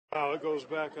Wow, it goes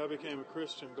back. I became a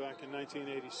Christian back in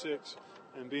 1986,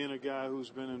 and being a guy who's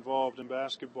been involved in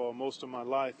basketball most of my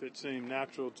life, it seemed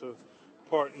natural to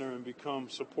partner and become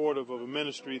supportive of a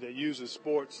ministry that uses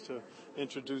sports to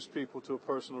introduce people to a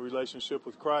personal relationship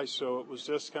with Christ. So it was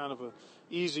just kind of an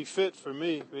easy fit for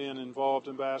me, being involved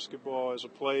in basketball as a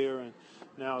player and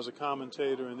now as a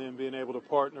commentator, and then being able to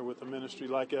partner with a ministry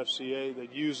like FCA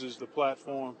that uses the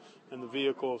platform and the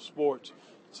vehicle of sports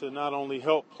to not only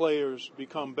help players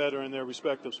become better in their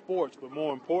respective sports, but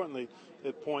more importantly,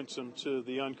 it points them to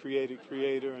the uncreated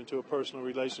creator and to a personal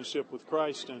relationship with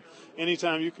Christ. And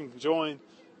anytime you can join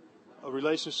a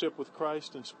relationship with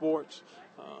Christ in sports,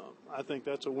 I think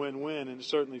that's a win-win, and it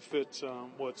certainly fits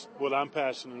what I'm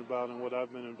passionate about and what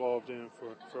I've been involved in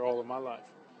for all of my life.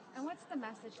 And what's the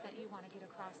message that you want to get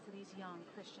across to these young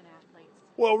Christian athletes?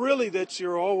 Well, really, that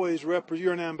you're always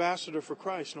you're an ambassador for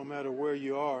Christ no matter where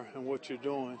you are and what you're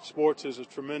doing. Sports is a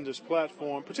tremendous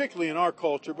platform, particularly in our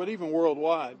culture, but even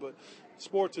worldwide. But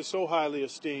sports is so highly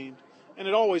esteemed, and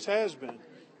it always has been.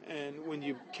 And when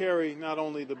you carry not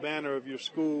only the banner of your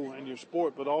school and your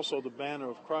sport, but also the banner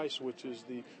of Christ, which is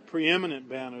the preeminent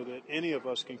banner that any of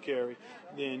us can carry,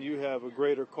 then you have a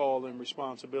greater call and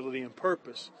responsibility and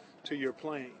purpose to your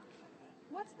playing.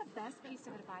 What's the best piece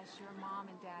of advice your mom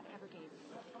and dad ever gave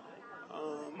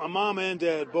you? My mom and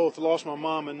dad both lost my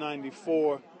mom in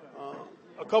 '94.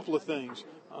 A couple of things.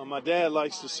 My dad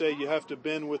likes to say you have to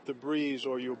bend with the breeze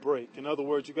or you'll break. In other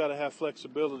words, you got to have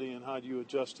flexibility in how you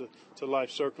adjust to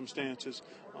life circumstances.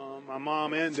 My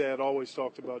mom and dad always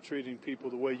talked about treating people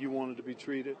the way you wanted to be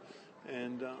treated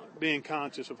and being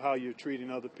conscious of how you're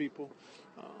treating other people.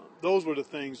 Those were the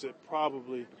things that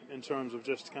probably, in terms of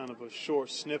just kind of a short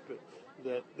snippet,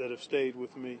 that have stayed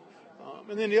with me.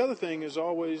 And then the other thing is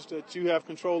always that you have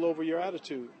control over your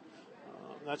attitude.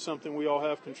 That's something we all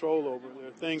have control over. There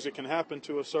are things that can happen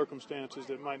to us, circumstances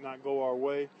that might not go our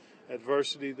way,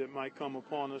 adversity that might come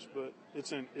upon us, but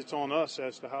it's on us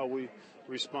as to how we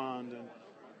respond and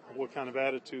what kind of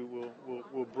attitude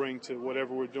we'll bring to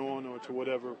whatever we're doing or to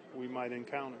whatever we might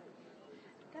encounter.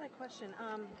 Got a question.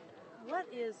 What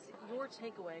is your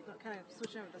takeaway, kind of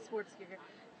switching over to the sports gear,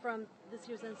 from this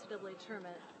year's NCAA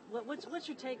tournament? What's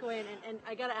your takeaway? And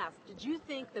I got to ask, did you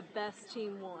think the best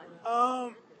team won?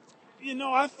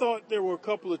 I thought there were a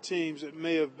couple of teams that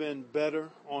may have been better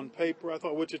on paper. I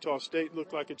thought Wichita State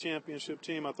looked like a championship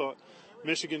team. I thought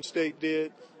Michigan State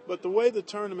did. But the way the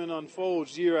tournament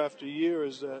unfolds year after year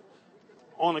is that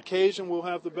on occasion we'll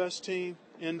have the best team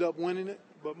end up winning it.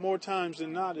 But more times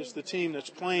than not, it's the team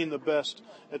that's playing the best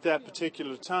at that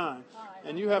particular time.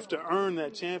 And you have to earn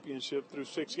that championship through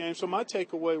 6 games. So my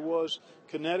takeaway was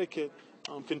Connecticut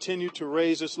continued to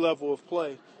raise its level of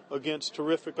play against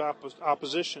terrific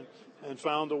opposition and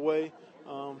found a way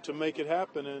to make it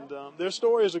happen. And their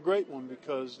story is a great one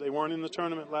because they weren't in the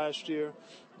tournament last year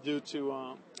due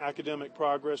to academic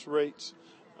progress rates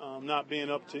not being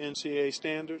up to NCAA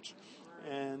standards.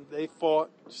 And they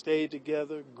fought, stayed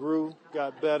together, grew,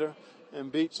 got better,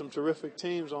 and beat some terrific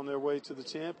teams on their way to the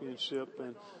championship.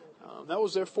 And that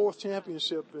was their 4th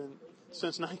championship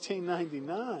since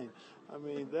 1999. I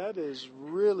mean, that is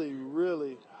really,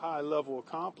 really high-level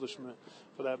accomplishment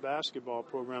for that basketball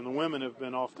program. The women have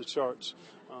been off the charts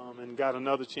and got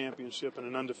another championship and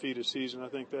an undefeated season. I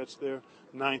think that's their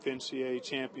 9th NCAA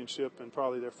championship and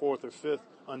probably their 4th or 5th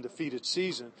undefeated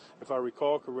season, if I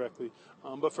recall correctly.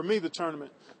 But for me, the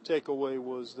tournament takeaway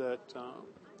was that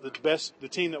the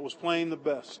team that was playing the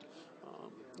best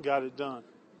got it done.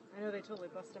 I know they totally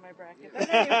busted my bracket.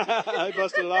 But anyway. I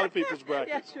busted a lot of people's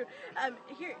brackets. Yeah,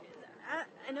 sure.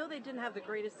 I know they didn't have the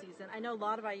greatest season. I know a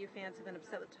lot of IU fans have been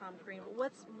upset with Tom Crean.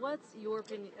 But what's your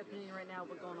opinion right now?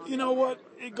 What's going on? You know what?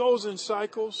 It goes in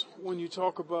cycles when you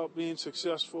talk about being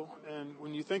successful. And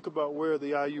when you think about where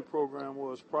the IU program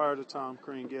was prior to Tom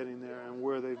Crean getting there and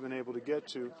where they've been able to get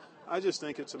to, I just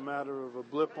think it's a matter of a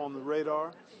blip on the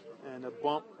radar and a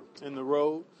bump in the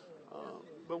road.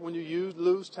 But when you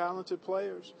lose talented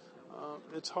players,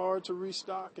 it's hard to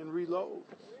restock and reload.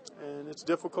 And it's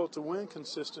difficult to win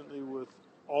consistently with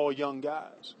all young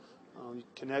guys.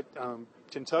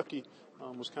 Kentucky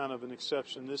was kind of an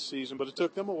exception this season, but it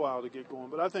took them a while to get going.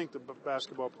 But I think the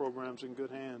basketball program's in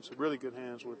good hands, really good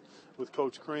hands with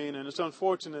Coach Crean. And it's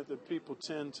unfortunate that people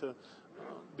tend to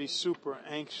be super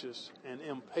anxious and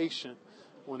impatient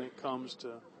when it comes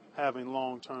to having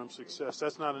long-term success.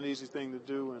 That's not an easy thing to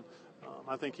do, and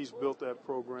I think he's built that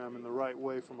program in the right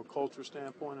way from a culture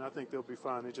standpoint, and I think they'll be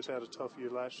fine. They just had a tough year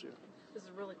last year. This is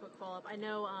a really quick follow-up. I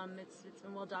know it's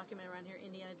been well documented around here.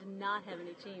 Indiana did not have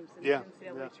any teams in the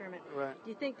NCAA tournament. Right. Do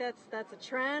you think that's a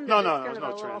trend? No, it's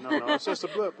no trend. No, it's just a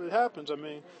blip. It happens. I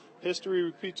mean, history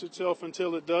repeats itself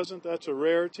until it doesn't. That's a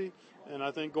rarity, and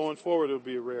I think going forward it'll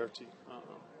be a rarity.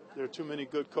 There are too many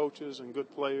good coaches and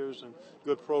good players and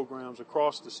good programs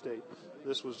across the state.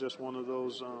 This was just one of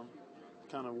those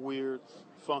kind of weird,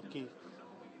 funky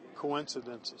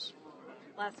coincidences.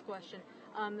 Last question.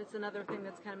 It's another thing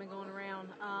that's kind of been going around.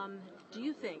 Do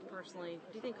you think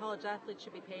college athletes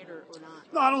should be paid or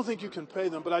not? No, I don't think you can pay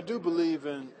them, but I do believe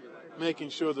in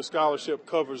making sure the scholarship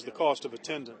covers the cost of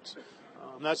attendance.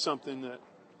 That's something that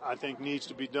I think needs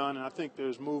to be done, and I think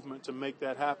there's movement to make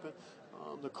that happen.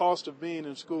 The cost of being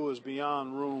in school is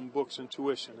beyond room, books, and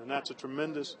tuition, and that's a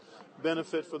tremendous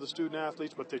benefit for the student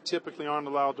athletes, but they typically aren't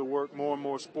allowed to work. More and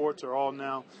more sports are all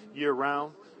now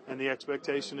year-round, and the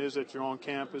expectation is that you're on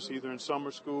campus either in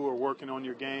summer school or working on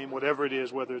your game, whatever it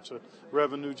is, whether it's a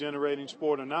revenue-generating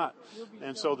sport or not.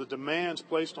 And so the demands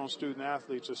placed on student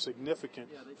athletes are significant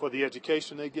for the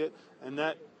education they get, and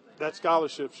that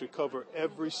scholarship should cover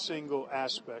every single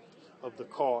aspect of the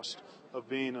cost of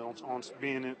being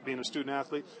a student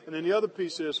athlete. And then the other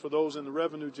piece is for those in the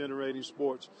revenue-generating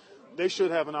sports, they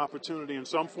should have an opportunity in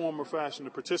some form or fashion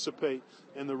to participate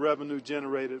in the revenue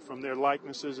generated from their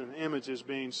likenesses and images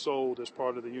being sold as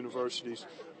part of the university's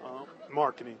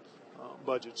marketing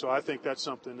budget. So I think that's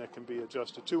something that can be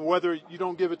adjusted too. Whether you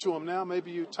don't give it to them now,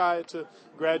 maybe you tie it to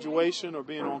graduation or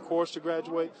being on course to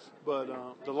graduate, but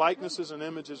the likenesses and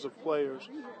images of players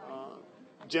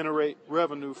generate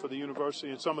revenue for the university,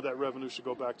 and some of that revenue should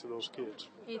go back to those kids.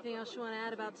 Anything else you want to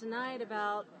add about tonight,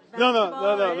 about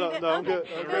basketball? No, I'm good.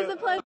 It was a pleasure.